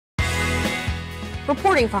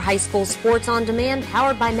Reporting for High School Sports on Demand,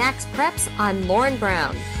 powered by Max Preps, I'm Lauren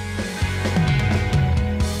Brown.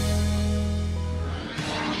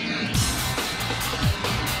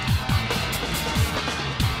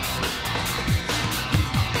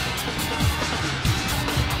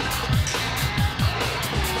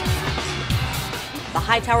 The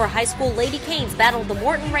Hightower High School Lady Canes battled the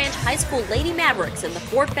Morton Ranch High School Lady Mavericks in the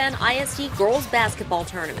Fortbend ISD Girls Basketball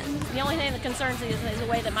Tournament. The only thing that concerns me is the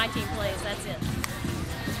way that my team plays. That's it.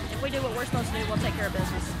 If we do what we're supposed to do, we'll take care of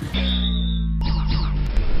business.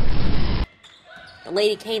 The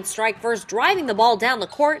Lady Canes strike first, driving the ball down the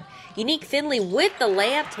court. Unique Finley with the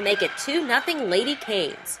layup to make it 2-0 Lady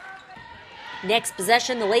Canes. Next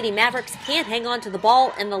possession, the Lady Mavericks can't hang on to the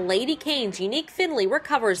ball, and the Lady Canes' Unique Finley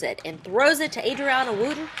recovers it and throws it to Adriana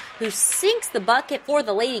Wooten, who sinks the bucket for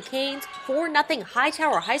the Lady Canes, 4-0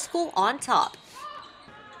 Hightower High School on top.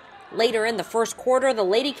 Later in the first quarter, the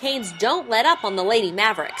Lady Canes don't let up on the Lady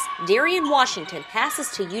Mavericks. Darian Washington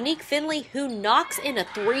passes to Unique Finley, who knocks in a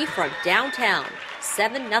three from downtown,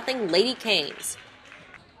 7-0 Lady Canes.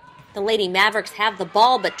 The Lady Mavericks have the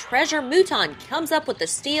ball, but Treasure Mouton comes up with the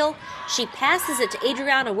steal. She passes it to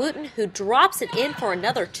Adriana Wooten, who drops it in for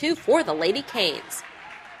another two for the Lady Canes.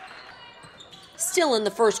 Still in the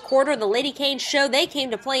first quarter, the Lady Canes show they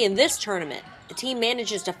came to play in this tournament. The team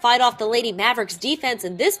manages to fight off the Lady Mavericks' defense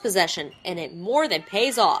in this possession, and it more than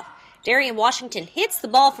pays off. Darian Washington hits the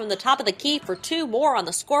ball from the top of the key for two more on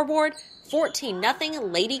the scoreboard,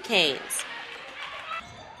 14-0 Lady Canes.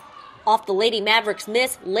 Off the Lady Mavericks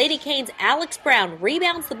miss, Lady Canes' Alex Brown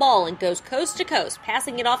rebounds the ball and goes coast to coast,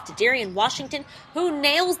 passing it off to Darian Washington, who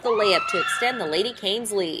nails the layup to extend the Lady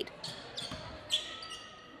Canes' lead.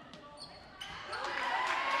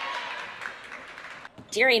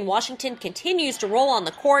 Darian Washington continues to roll on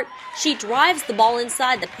the court. She drives the ball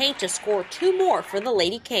inside the paint to score two more for the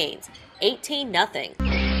Lady Canes, 18-0.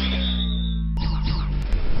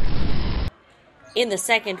 In the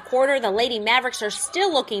second quarter, the Lady Mavericks are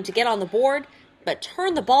still looking to get on the board, but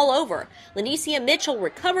turn the ball over. Lanicia Mitchell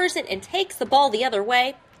recovers it and takes the ball the other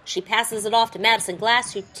way. She passes it off to Madison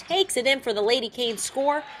Glass, who takes it in for the Lady Canes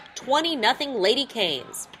score, 20-0 Lady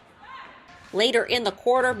Canes. Later in the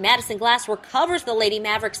quarter, Madison Glass recovers the Lady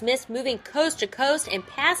Mavericks miss, moving coast to coast and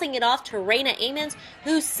passing it off to Raina Amons,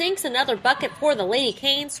 who sinks another bucket for the Lady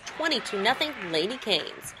Canes, 22-0 Lady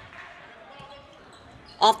Canes.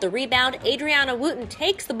 Off the rebound, Adriana Wooten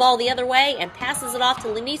takes the ball the other way and passes it off to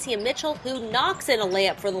Lanicia Mitchell, who knocks in a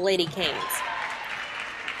layup for the Lady Canes.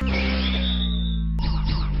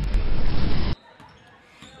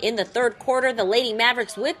 In the third quarter, the Lady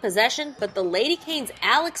Mavericks with possession, but the Lady Canes'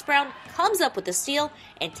 Alex Brown comes up with the steal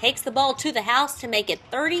and takes the ball to the house to make it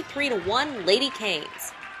 33-1 Lady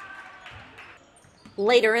Canes.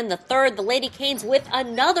 Later in the third, the Lady Canes with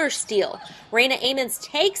another steal. Raina Amons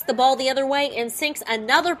takes the ball the other way and sinks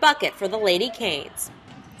another bucket for the Lady Canes.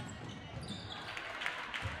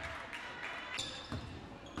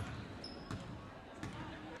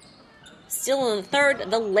 Still in the third,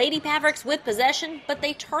 the Lady Mavericks with possession, but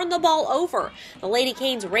they turn the ball over. The Lady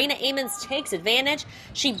Canes' Raina Amons takes advantage.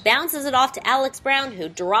 She bounces it off to Alex Brown, who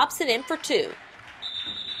drops it in for two.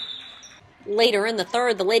 Later in the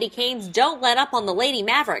third, the Lady Canes don't let up on the Lady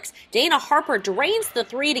Mavericks. Dana Harper drains the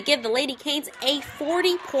three to give the Lady Canes a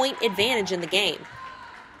 40-point advantage in the game.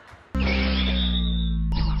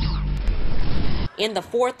 In the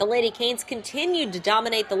fourth, the Lady Canes continued to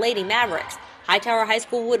dominate the Lady Mavericks. Hightower High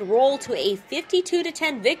School would roll to a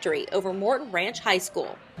 52-10 victory over Morton Ranch High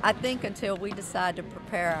School. I think until we decide to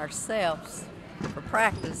prepare ourselves for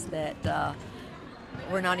practice that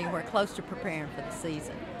we're not anywhere close to preparing for the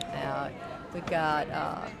season.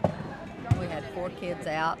 We had 4 kids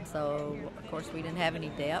out, so of course we didn't have any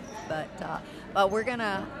depth, but we're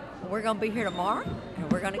gonna be here tomorrow,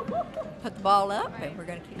 and we're gonna put the ball up, and we're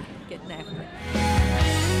gonna keep getting after it.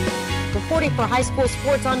 Reporting for High School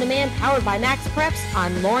Sports on Demand, powered by Max Preps,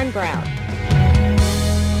 I'm Lauren Brown.